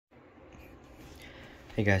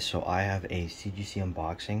Hey guys, so I have a CGC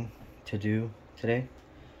unboxing to do today.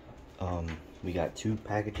 We got two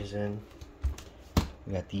packages in.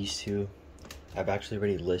 We got these two. I've actually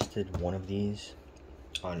already listed one of these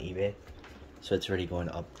on eBay, so it's already going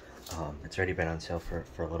up. It's already been on sale for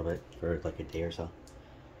a little bit, for like a day or so.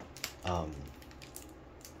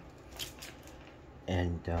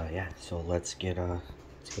 Yeah, so let's get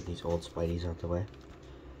these old Spideys out the way.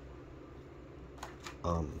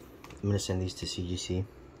 I'm gonna send these to CGC,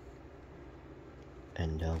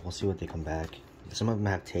 and we'll see what they come back. Some of them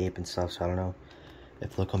have tape and stuff, so I don't know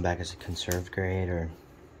if they'll come back as a conserved grade or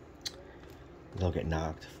they'll get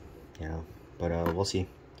knocked, you know. But we'll see.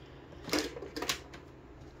 Let's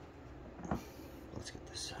get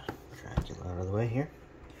this Dracula out of the way here,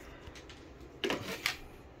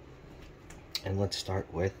 and let's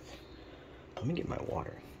start with. Let me get my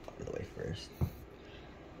water out of the way first,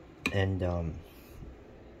 and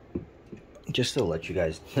just to let you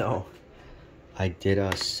guys know, I did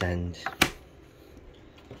send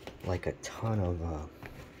like a ton of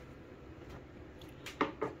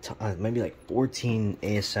maybe like 14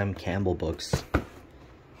 ASM Campbell books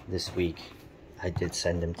this week. I did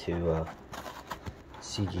send them to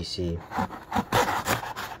CGC,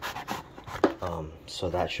 so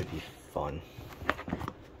that should be fun,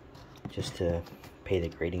 just to pay the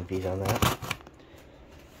grading fees on that,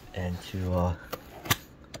 and to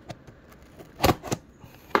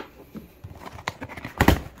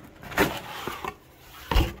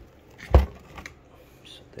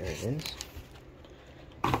there it is.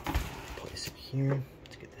 Place it here.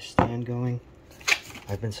 Let's get the stand going.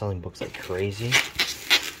 I've been selling books like crazy.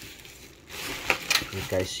 You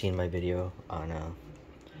guys seen my video on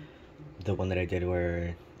the one that I did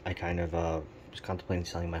where I kind of was contemplating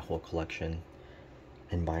selling my whole collection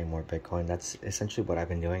and buying more Bitcoin. That's essentially what I've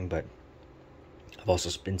been doing, but I've also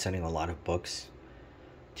been sending a lot of books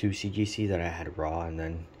to CGC that I had raw, and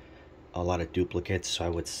then a lot of duplicates, so I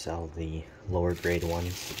would sell the lower grade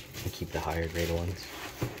ones and keep the higher grade ones.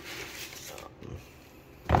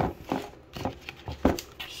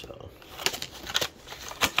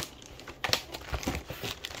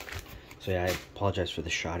 So yeah, I apologize for the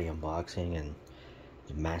shoddy unboxing and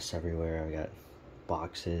the mess everywhere. I got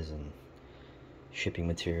boxes and shipping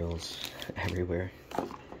materials everywhere.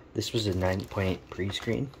 This was a 9.8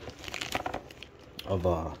 pre-screen of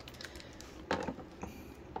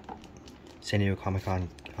San Diego Comic-Con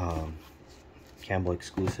Campbell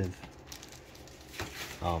exclusive.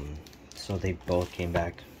 So they both came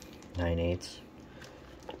back 9/8.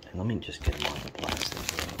 And let me just get them off the plastic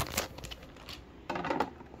here.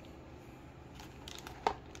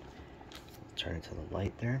 Turn it to the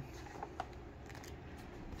light there.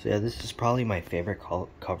 So yeah, this is probably my favorite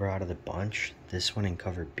cover out of the bunch. This one in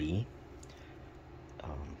cover B.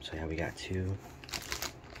 So yeah, we got two.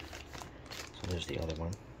 So there's the other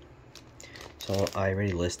one. So I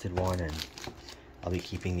already listed one, and I'll be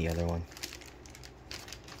keeping the other one.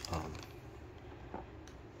 So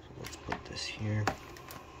let's put this here,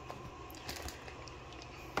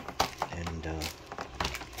 and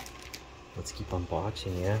let's keep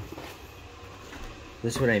unboxing. Yeah,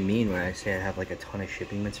 this is what I mean when I say I have like a ton of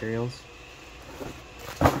shipping materials.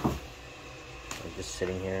 I'm just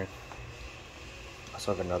sitting here. I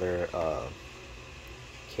also have another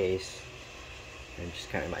case, and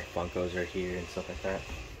just kind of my Funkos are here and stuff like that.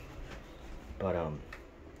 But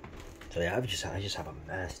so yeah, I just have a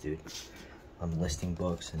mess, dude. I'm listing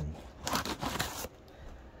books and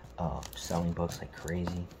selling books like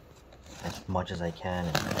crazy, as much as I can,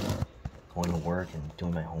 and going to work and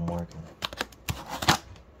doing my homework.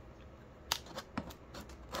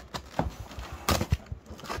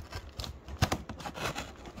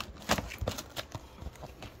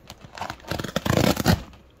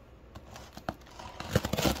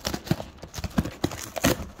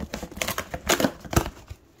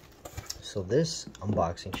 So this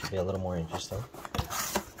unboxing should be a little more interesting.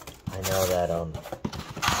 I know that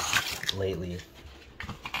lately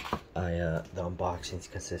the unboxings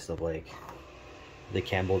consist of like the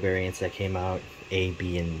Campbell variants that came out, A,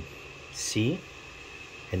 B, and C,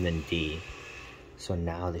 and then D. So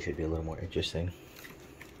now they should be a little more interesting.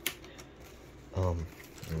 And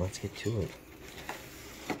let's get to it.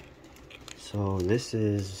 So this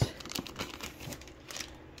is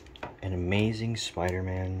an Amazing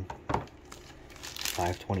Spider-Man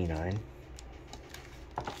 529,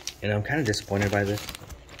 and I'm kind of disappointed by this.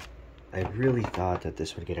 I really thought that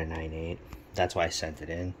this would get a 9/8. That's why I sent it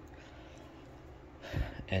in,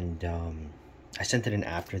 and I sent it in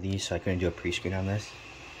after these, so I couldn't do a pre-screen on this.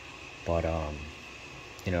 But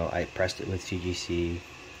you know, I pressed it with CGC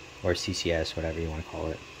or CCS, whatever you want to call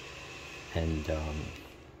it, and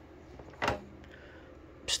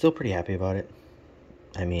still pretty happy about it.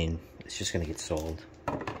 I mean, it's just gonna get sold.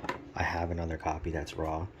 I have another copy that's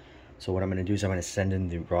raw, so what I'm gonna do is I'm gonna send in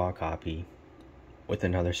the raw copy with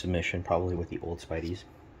another submission, probably with the old Spideys,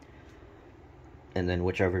 and then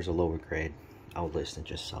whichever is a lower grade, I'll list and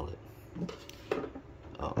just sell it.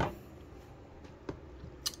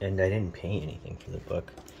 And I didn't pay anything for the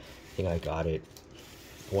book. I think I got it,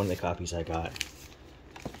 one of the copies I got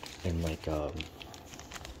in like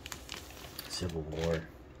Civil War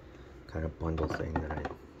kind of bundle thing that I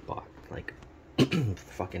bought like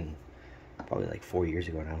fucking probably like 4 years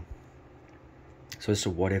ago now. So it's a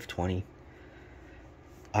what if 20.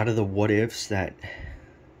 Out of the what ifs that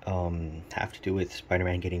have to do with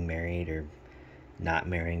Spider-Man getting married or not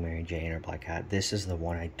marrying Mary Jane or Black Cat, this is the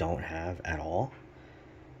one I don't have at all.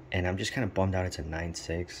 And I'm just kind of bummed out it's a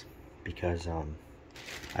 9.6 because I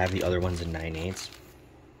have the other ones in 9.8s.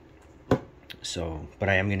 So, but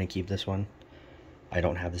I am going to keep this one. I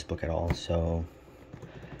don't have this book at all, so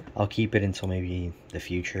I'll keep it until maybe the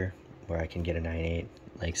future where I can get a 9.8,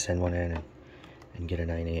 like send one in and get a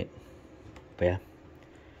 9.8. But yeah.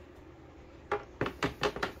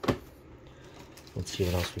 Let's see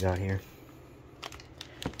what else we got here.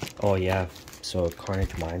 Oh yeah, so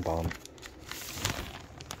Carnage Mind Bomb.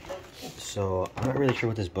 So I'm not really sure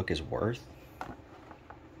what this book is worth,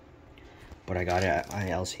 but I got it at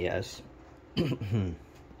ILCS.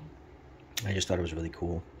 I just thought it was really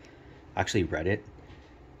cool. I actually read it,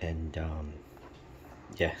 and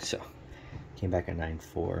yeah, so came back at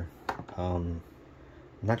 9.4. I'm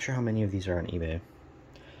not sure how many of these are on eBay,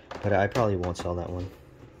 but I probably won't sell that one.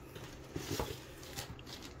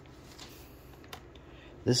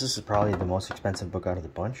 This is probably the most expensive book out of the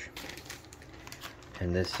bunch.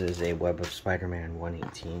 And this is a Web of Spider-Man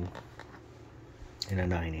 118 in a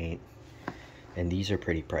 9.8. And these are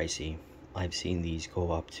pretty pricey. I've seen these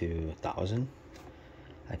go up to 1,000.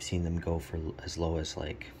 I've seen them go for as low as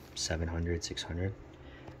like 700, 600.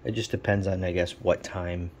 It just depends on, I guess, what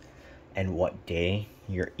time and what day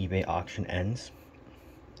your eBay auction ends.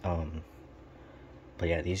 But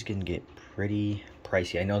yeah, these can get pretty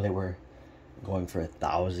pricey. I know they were going for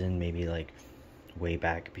 1,000, maybe like way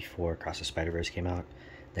back before Across the Spider-Verse came out.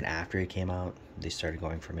 Then after it came out, they started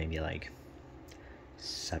going for maybe like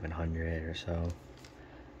 700 or so.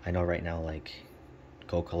 I know right now like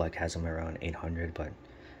Go Collect has them around 800, but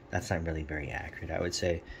that's not really very accurate. I would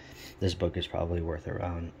say this book is probably worth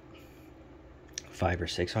around 500 or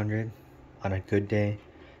 600 on a good day.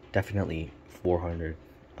 Definitely 400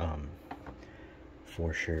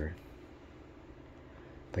 for sure.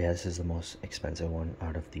 But yeah, this is the most expensive one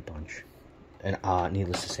out of the bunch. And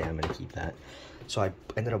needless to say, I'm going to keep that. So I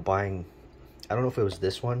ended up buying, I don't know if it was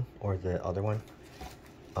this one or the other one.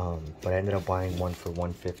 But I ended up buying one for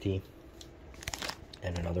 $150.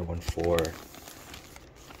 And another one for,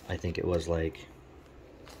 I think it was like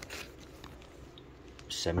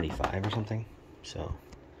 $75 or something. So,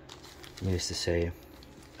 needless to say,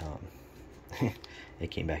 it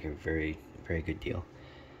came back a very, very good deal.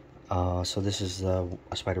 So this is a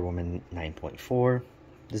Spider-Woman 9.4.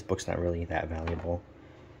 This book's not really that valuable.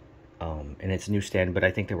 And it's newsstand, but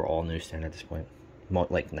I think they were all newsstand at this point.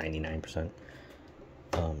 Like 99%.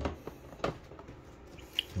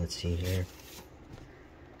 Let's see here.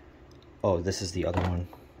 Oh, this is the other one.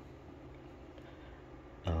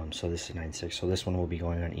 So this is 9.6. So this one will be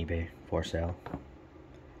going on eBay for sale.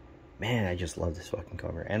 Man, I just love this fucking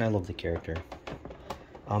cover. And I love the character.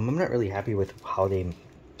 I'm not really happy with how they...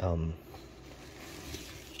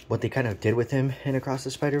 what they kind of did with him in Across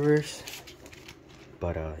the Spider-Verse.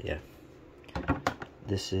 But, yeah.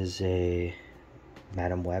 This is a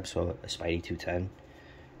Madam Web, so a Spidey 210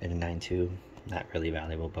 and a 9.2. Not really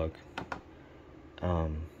valuable book.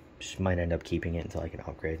 Just might end up keeping it until I can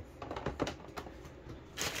upgrade.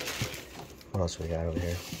 What else we got over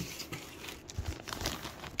here?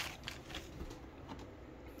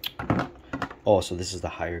 Oh, so this is the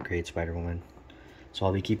higher grade Spider-Woman. So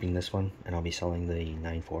I'll be keeping this one, and I'll be selling the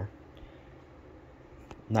 9.4.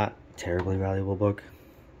 Not terribly valuable book.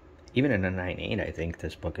 Even in a 9.8, I think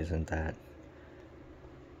this book isn't that...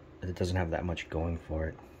 It doesn't have that much going for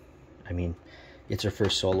it. I mean, it's her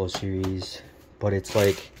first solo series, but it's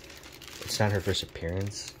like... It's not her first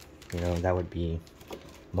appearance. You know, that would be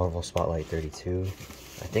Marvel Spotlight 32.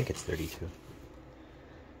 I think it's 32.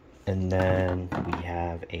 And then we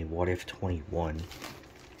have a What If 21.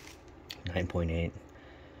 9.8.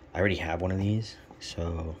 I already have one of these,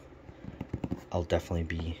 so I'll definitely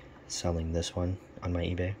be selling this one on my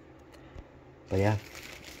eBay. But yeah,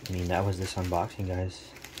 I mean, that was this unboxing,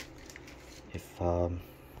 guys. If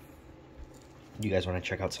you guys want to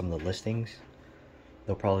check out some of the listings,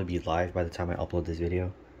 they'll probably be live by the time I upload this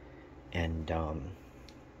video. And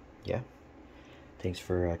yeah, thanks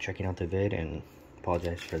for checking out the vid, and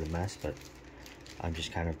apologize for the mess, but I've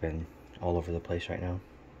just kind of been all over the place right now.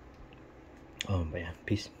 But yeah,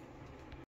 peace.